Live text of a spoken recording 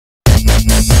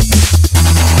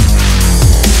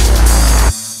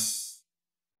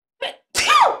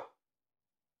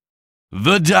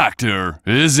The doctor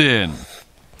is in.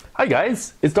 Hi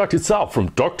guys, it's Dr. Sal from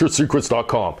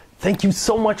DrSecrets.com. Thank you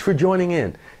so much for joining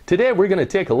in. Today we're going to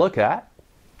take a look at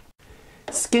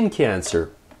skin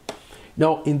cancer.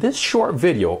 Now in this short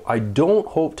video, I don't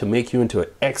hope to make you into an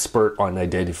expert on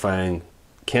identifying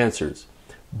cancers,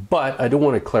 but I do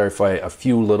want to clarify a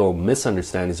few little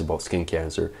misunderstandings about skin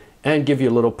cancer and give you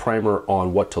a little primer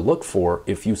on what to look for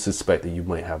if you suspect that you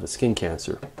might have a skin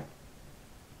cancer.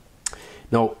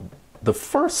 Now, the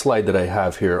first slide that I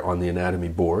have here on the anatomy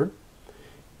board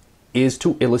is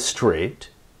to illustrate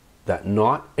that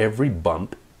not every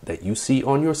bump that you see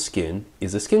on your skin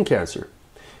is a skin cancer.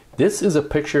 This is a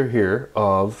picture here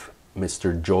of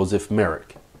Mr. Joseph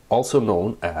Merrick, also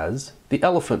known as the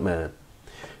Elephant Man.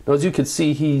 Now, as you can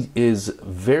see, he is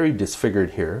very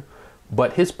disfigured here,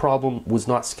 but his problem was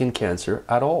not skin cancer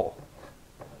at all.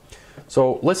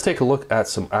 So let's take a look at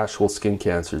some actual skin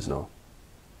cancers now.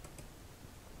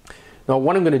 Now,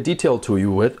 what I'm going to detail to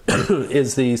you with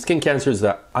is the skin cancers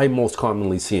that I most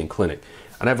commonly see in clinic.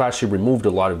 And I've actually removed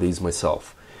a lot of these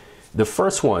myself. The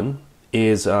first one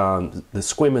is the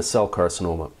squamous cell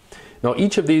carcinoma. Now,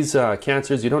 each of these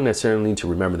cancers, you don't necessarily need to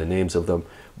remember the names of them,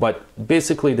 but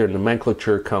basically their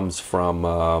nomenclature comes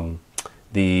from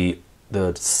the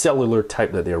cellular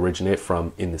type that they originate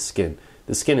from in the skin.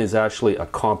 The skin is actually a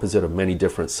composite of many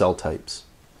different cell types.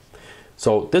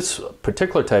 So this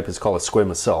particular type is called a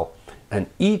squamous cell. And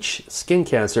each skin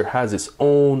cancer has its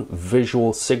own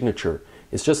visual signature.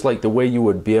 It's just like the way you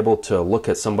would be able to look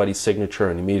at somebody's signature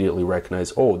and immediately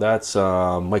recognize, oh, that's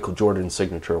Michael Jordan's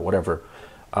signature or whatever.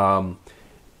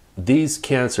 These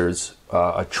cancers,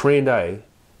 a trained eye,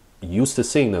 used to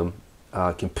seeing them,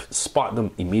 can spot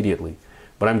them immediately.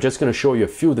 But I'm just going to show you a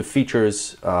few of the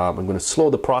features. I'm going to slow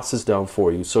the process down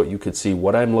for you so you could see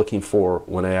what I'm looking for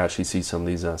when I actually see some of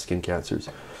these skin cancers.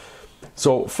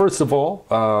 So first of all,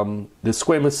 the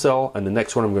squamous cell, and the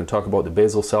next one I'm going to talk about, the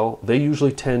basal cell, they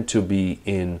usually tend to be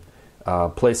in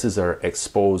places that are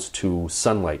exposed to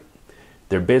sunlight.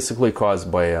 They're basically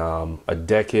caused by a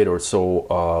decade or so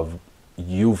of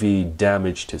UV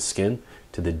damage to skin,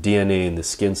 to the DNA in the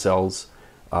skin cells,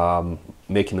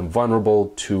 making them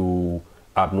vulnerable to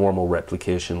abnormal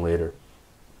replication later.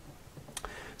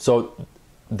 So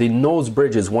the nose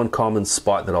bridge is one common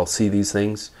spot that I'll see these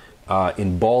things.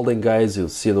 In balding guys, you'll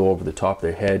see them over the top of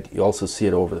their head. You also see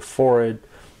it over the forehead.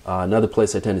 Another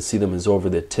place I tend to see them is over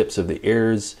the tips of the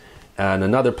ears. And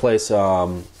another place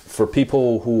for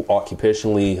people who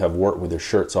occupationally have worked with their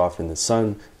shirts off in the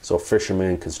sun, so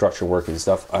fishermen, construction workers and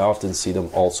stuff, I often see them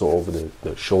also over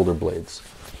the shoulder blades.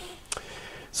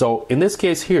 So in this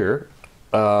case here,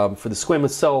 for the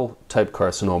squamous cell type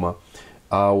carcinoma,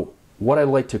 what I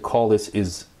like to call this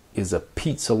is a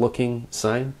pizza looking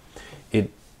sign.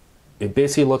 It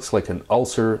basically looks like an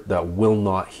ulcer that will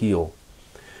not heal.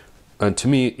 And to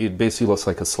me, it basically looks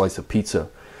like a slice of pizza.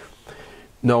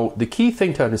 Now, the key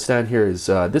thing to understand here is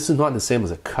this is not the same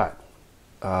as a cut.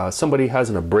 Somebody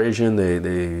has an abrasion,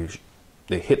 they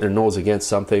hit their nose against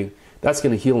something, that's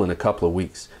going to heal in a couple of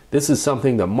weeks. This is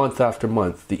something that month after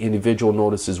month, the individual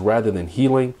notices rather than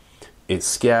healing, it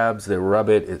scabs, they rub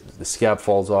it, the scab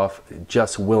falls off, it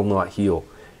just will not heal.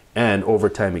 And over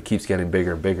time, it keeps getting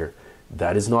bigger and bigger.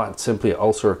 That is not simply an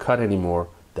ulcer or cut anymore,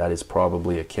 that is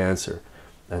probably a cancer.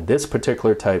 And this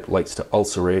particular type likes to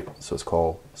ulcerate, so it's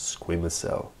called squamous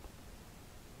cell.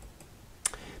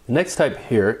 The next type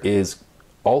here is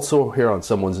also here on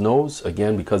someone's nose,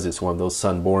 again because it's one of those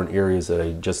sunborn areas that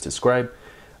I just described.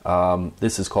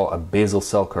 This is called a basal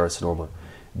cell carcinoma.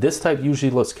 This type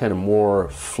usually looks kind of more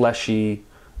fleshy,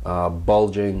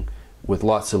 bulging, with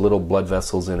lots of little blood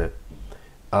vessels in it.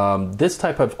 This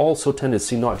type I've also tended to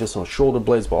see not just on shoulder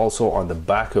blades, but also on the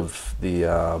back of the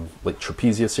like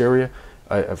trapezius area.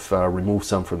 I've removed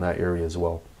some from that area as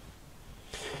well.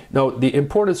 Now, the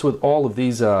importance with all of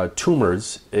these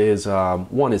tumors is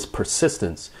one is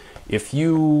persistence. If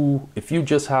you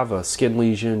just have a skin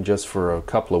lesion just for a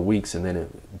couple of weeks and then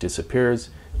it disappears,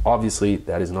 obviously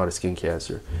that is not a skin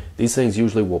cancer. These things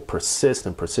usually will persist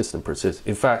and persist and persist.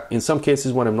 In fact, in some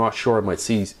cases when I'm not sure, I might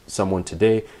see someone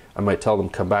today, I might tell them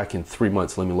come back in 3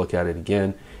 months, let me look at it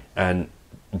again. And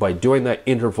by doing that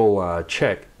interval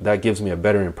check, that gives me a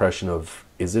better impression of,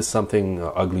 is this something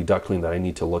ugly duckling that I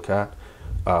need to look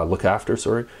after,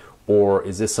 sorry, or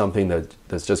is this something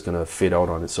that's just going to fade out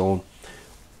on its own?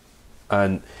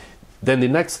 And then the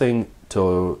next thing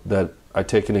that I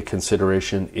take into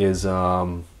consideration is,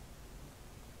 well,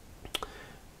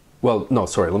 no,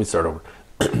 sorry, let me start over.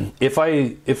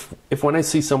 If when I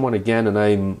see someone again and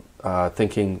I'm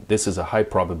thinking this is a high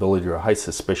probability or a high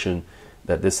suspicion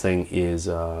that this thing is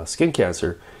skin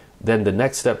cancer, then the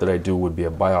next step that I do would be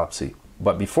a biopsy.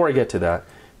 But before I get to that,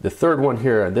 the third one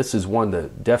here, and this is one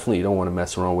that definitely you don't want to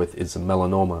mess around with, is the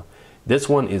melanoma. This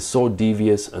one is so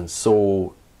devious and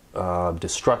so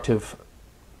destructive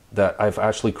that I've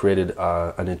actually created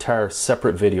an entire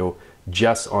separate video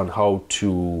just on how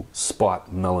to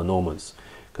spot melanomas.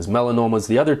 Because melanomas,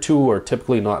 the other two are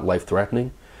typically not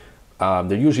life-threatening.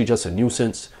 They're usually just a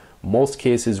nuisance. Most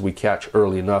cases we catch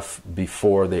early enough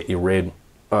before they erode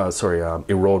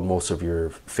most of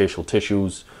your facial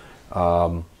tissues.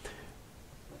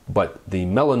 But the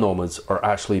melanomas are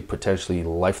actually potentially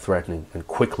life-threatening, and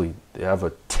quickly. They have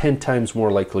a 10 times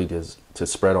more likely to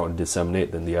spread out and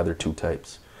disseminate than the other two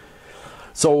types.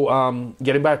 So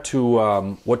getting back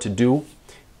to what to do,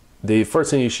 the first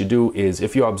thing you should do is,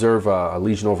 if you observe a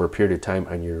lesion over a period of time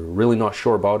and you're really not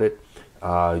sure about it,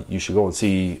 you should go and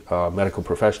see a medical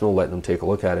professional, let them take a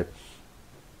look at it.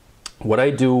 What I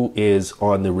do is,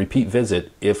 on the repeat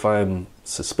visit, if I'm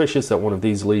suspicious that one of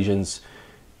these lesions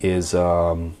is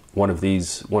one of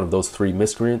those three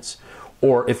miscreants,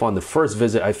 or if on the first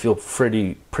visit I feel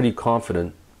pretty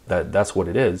confident that that's what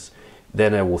it is,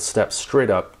 then I will step straight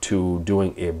up to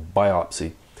doing a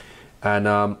biopsy. And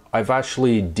I've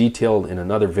actually detailed in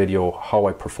another video how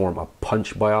I perform a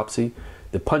punch biopsy.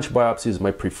 The punch biopsy is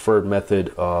my preferred method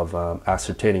of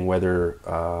ascertaining whether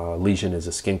a lesion is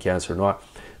a skin cancer or not,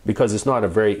 because it's not a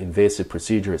very invasive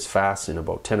procedure. It's fast. In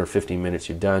about 10 or 15 minutes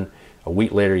you're done. A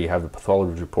week later you have the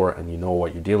pathology report and you know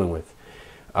what you're dealing with.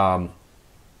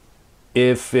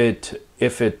 If it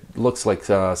looks like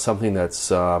something that's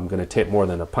going to take more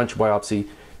than a punch biopsy,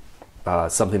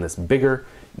 something that's bigger,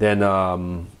 then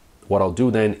what I'll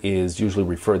do then is usually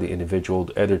refer the individual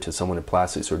either to someone in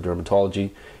plastics or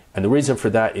dermatology. And the reason for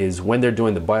that is, when they're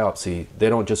doing the biopsy, they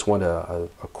don't just want a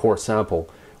core sample.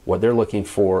 What they're looking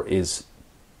for is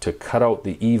to cut out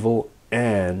the evil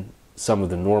and some of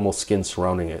the normal skin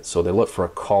surrounding it. So they look for a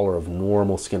collar of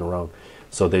normal skin around.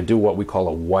 So they do what we call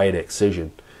a wide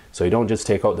excision. So you don't just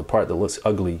take out the part that looks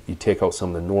ugly, you take out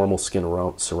some of the normal skin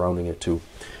around surrounding it too.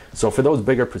 So for those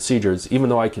bigger procedures, even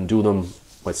though I can do them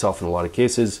myself in a lot of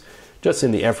cases, just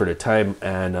in the effort of time,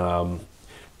 and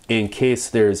in case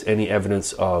there's any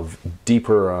evidence of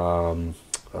deeper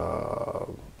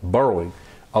burrowing,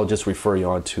 I'll just refer you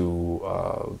on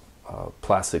to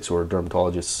plastics or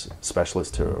dermatologist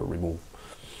specialist to remove.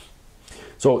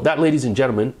 So that, ladies and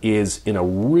gentlemen, is, in a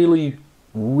really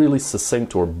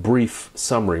succinct or brief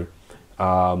summary,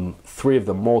 three of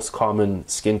the most common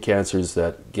skin cancers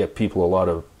that get people a lot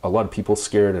of people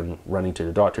scared and running to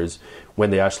the doctors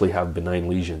when they actually have benign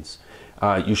lesions.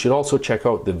 You should also check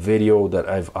out the video that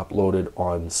I've uploaded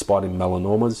on spotting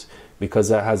melanomas, because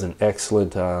that has an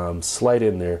excellent slide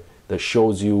in there that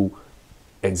shows you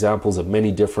examples of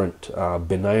many different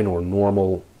benign or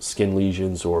normal skin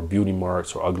lesions, or beauty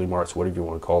marks, or ugly marks, whatever you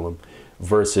want to call them,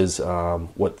 versus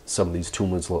what some of these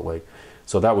tumors look like.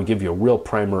 So that would give you a real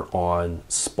primer on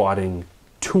spotting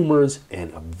tumors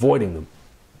and avoiding them.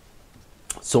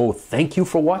 So thank you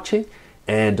for watching,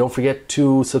 and don't forget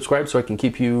to subscribe so I can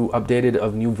keep you updated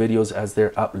of new videos as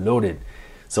they're uploaded.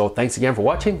 So thanks again for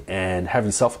watching, and have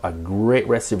yourself a great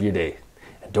rest of your day.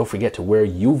 And don't forget to wear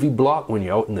UV block when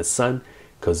you're out in the sun,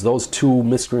 because those two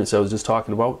miscreants I was just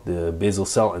talking about, the basal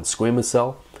cell and squamous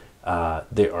cell,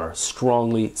 they are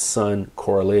strongly sun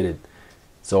correlated.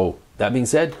 So that being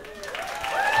said,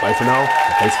 bye for now,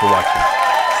 and thanks for watching.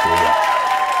 Stay well.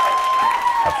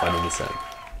 Have fun in the sun.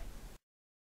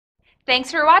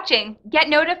 Thanks for watching. Get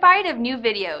notified of new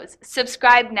videos.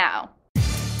 Subscribe now.